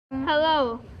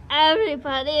Hello,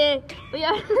 everybody. We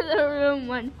are the Room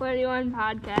 141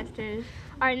 podcasters.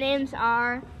 Our names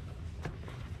are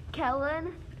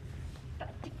Kellen,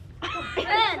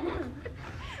 Ben,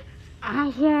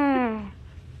 Asher,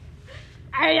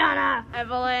 Ariana,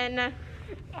 Evelyn,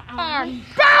 and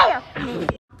Daphne.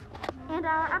 and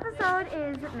our episode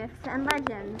is Myths and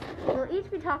Legends. We'll each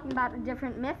be talking about a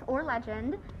different myth or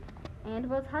legend, and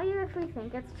we'll tell you if we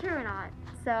think it's true or not.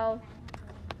 So,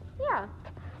 yeah.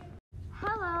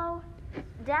 Hello,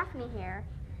 Daphne here.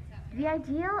 The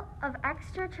ideal of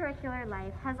extraterrestrial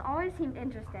life has always seemed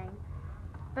interesting,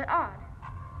 but odd.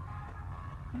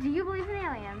 Do you believe in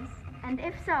aliens? And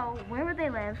if so, where would they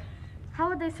live? How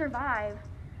would they survive?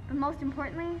 But most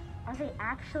importantly, are they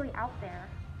actually out there?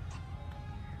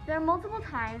 There are multiple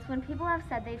times when people have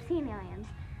said they've seen aliens.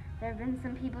 There have been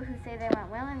some people who say they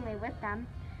went willingly with them.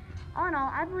 All in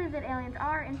all, I believe that aliens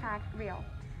are, in fact, real.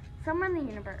 Somewhere in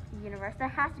the universe, there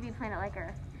has to be a planet like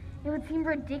Earth. It would seem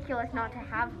ridiculous not to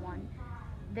have one.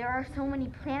 There are so many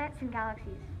planets and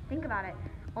galaxies. Think about it.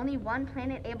 Only one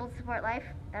planet able to support life?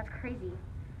 That's crazy.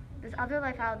 There's other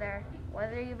life out there,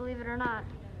 whether you believe it or not.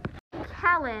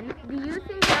 Kellen, do you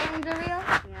think aliens are real?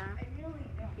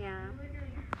 Yeah.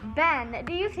 Ben,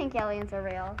 do you think aliens are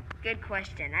real? Good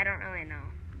question. I don't really know.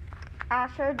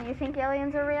 Asher, do you think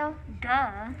aliens are real?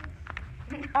 Duh.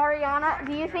 Ariana,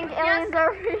 do you think aliens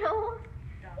are real?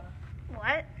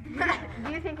 What?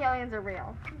 Do you think aliens are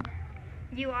real?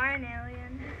 You are an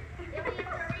alien.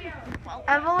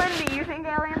 Evelyn, do you think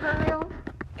aliens are real?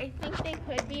 I think they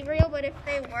could be real, but if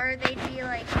they were, they'd be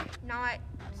like not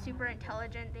super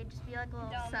intelligent. They'd just be like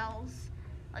little cells,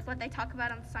 like what they talk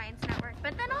about on Science Network.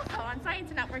 But then also on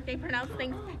Science Network, they pronounce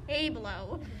things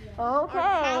Pablo.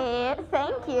 Okay,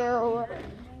 thank you.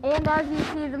 And as you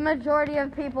see, the majority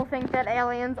of people think that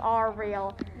aliens are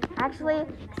real. Actually,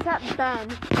 except Ben.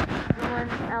 No one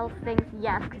else thinks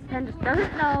yes, because Ben just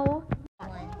doesn't know.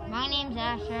 My name's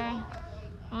Asher,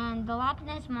 and the Loch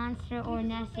Ness Monster, or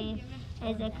Nessie,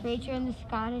 is a creature in the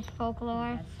Scottish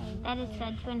folklore that is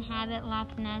said to inhabit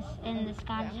Loch Ness in the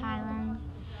Scottish Highlands.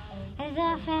 It is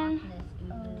often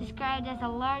described as a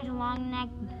large,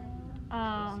 long-necked,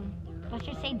 let's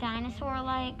just say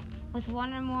dinosaur-like, with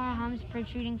one or more humps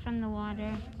protruding from the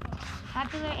water.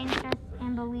 Popular interest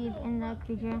and belief in the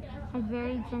creature has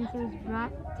varied since it was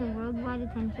brought to worldwide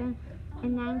attention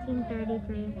in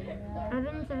 1933.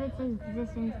 Evidence of its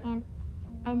existence and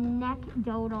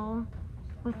anecdotal,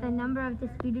 with a number of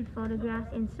disputed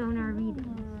photographs and sonar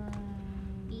readings.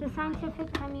 The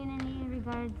scientific community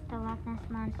regards the Loch Ness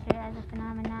Monster as a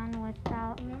phenomenon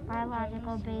without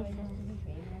biological basis,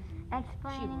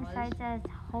 explaining sites as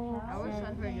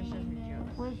hoaxes,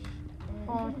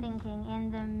 wishful thinking,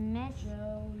 and the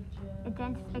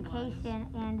misidentification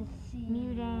and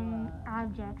mutant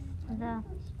objects. The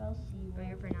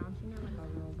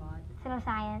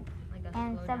pseudoscience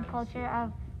and subculture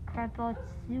of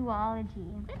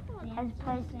cryptozoology has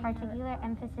placed particular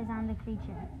emphasis on the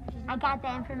creature. I got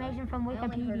the information from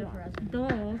Wikipedia.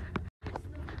 Duh.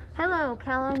 Hello,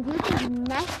 Kellen. Do you think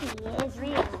Nessie is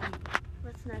real?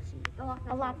 What's Nessie?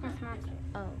 A Loch Ness Monster.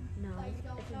 Oh, no.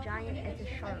 It's a giant. It's a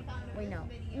shark. Wait, no.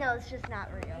 No, it's just not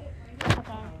real.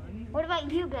 Okay. What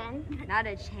about you, Ben? Not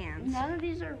a chance. None of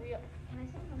these are real.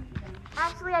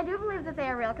 Actually, I do believe that they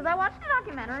are real because I watched a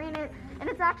documentary and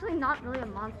it's actually not really a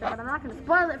monster, but I'm not going to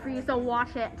spoil it for you, so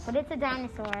watch it. But it's a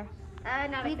dinosaur.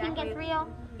 Not Do you think it's real?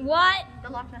 What? The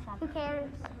Loch Ness Monster. Who cares?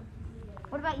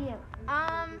 What about you?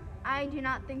 I do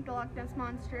not think the Loch Ness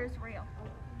Monster is real.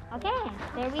 Okay,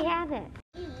 there we have it.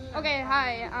 Okay,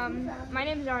 hi. My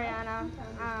name is Ariana.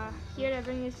 Here to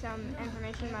bring you some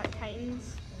information about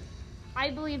Titans. I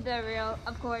believe they're real,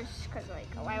 of course, because,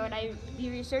 why would I be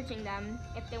researching them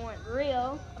if they weren't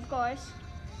real? Of course.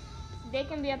 They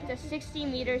can be up to 60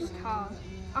 meters tall,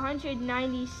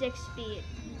 196 feet.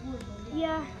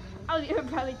 Yeah, you're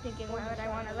probably thinking, why would I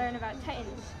want to learn about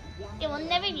Titans? It will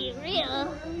never be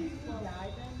real.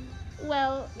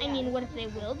 Well, I mean, what if they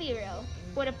will be real?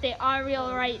 What if they are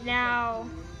real right now?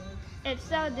 If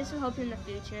so, this will help in the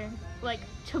future. Like,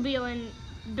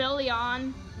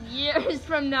 billion years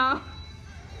from now.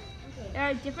 There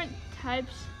are different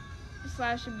types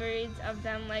 / breeds of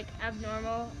them, like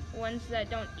abnormal ones that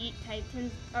don't eat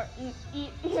titans or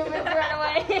eat humans right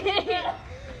away.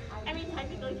 I mean,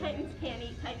 technically, Titans can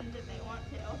eat Titans if they want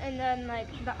to. And then like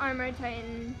the armored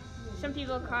titan, some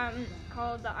people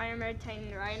call the armored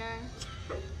titan Rhino.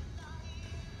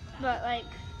 But like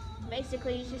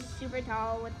basically he's just super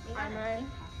tall with armor.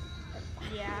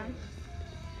 Yeah.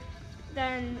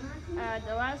 Then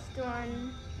the last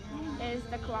one is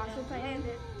the colossal titan.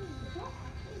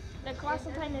 The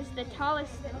Colossal Titan is the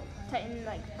tallest Titan,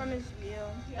 like, from his view.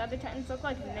 The other Titans look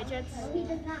like midgets.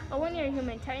 But when you're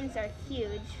human, Titans are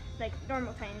huge, like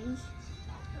normal Titans.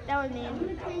 That would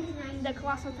mean the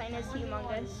Colossal Titan is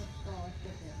humongous.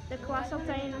 The Colossal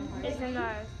Titan is in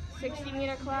the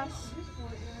 60-meter class.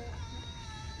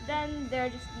 Then there are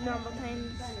just normal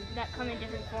Titans that come in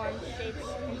different forms, shapes,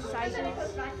 and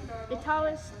sizes. The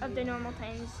tallest of the normal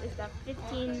Titans is the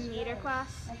 15-meter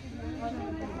class.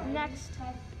 Next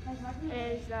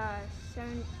is the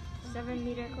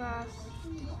 7-meter class.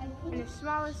 And the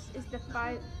smallest is the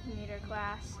 5-meter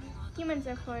class. Humans,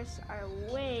 of course, are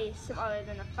way smaller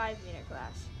than the 5-meter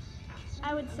class.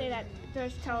 I would say that they're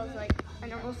as tall as like a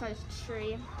normal-sized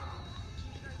tree.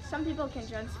 Some people can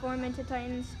transform into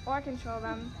Titans or control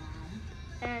them.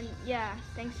 And yeah,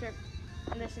 thanks for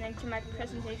listening to my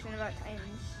presentation about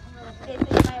Titans.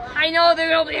 I know they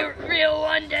will be real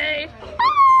one day.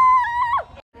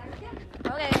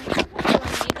 Okay, do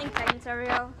you think Titans are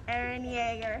real? Aaron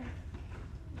Yeager.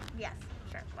 Yes,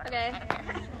 sure. Okay.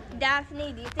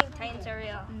 Daphne, do you think Titans are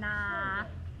real? Nah.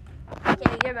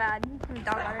 Okay, you're bad.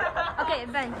 Dog water. Okay,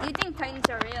 Ben, do you think Titans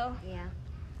are real? Yeah.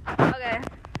 Okay.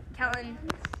 Kellen,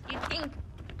 do you think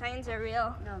Titans are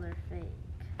real? No, they're fake.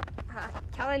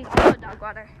 Kellen's also dog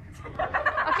water.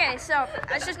 Okay, so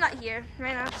it's just not here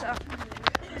right now, so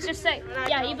let's just say,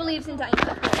 yeah, he believes in Titans,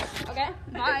 of course. Okay?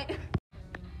 Bye.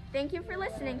 Thank you for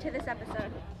listening to this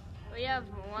episode. We have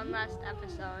one last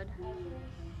episode.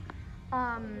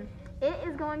 It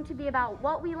is going to be about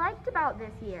what we liked about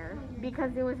this year,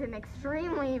 because it was an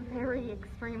extremely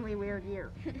weird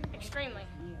year. Extremely.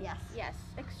 Yes. Yes,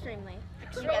 extremely.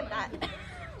 You get that.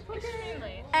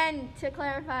 Extremely. And to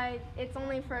clarify, it's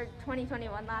only for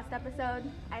 2021 last episode.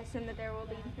 I assume that there will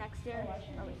be next year.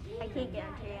 I can't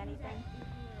guarantee anything.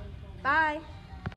 Bye.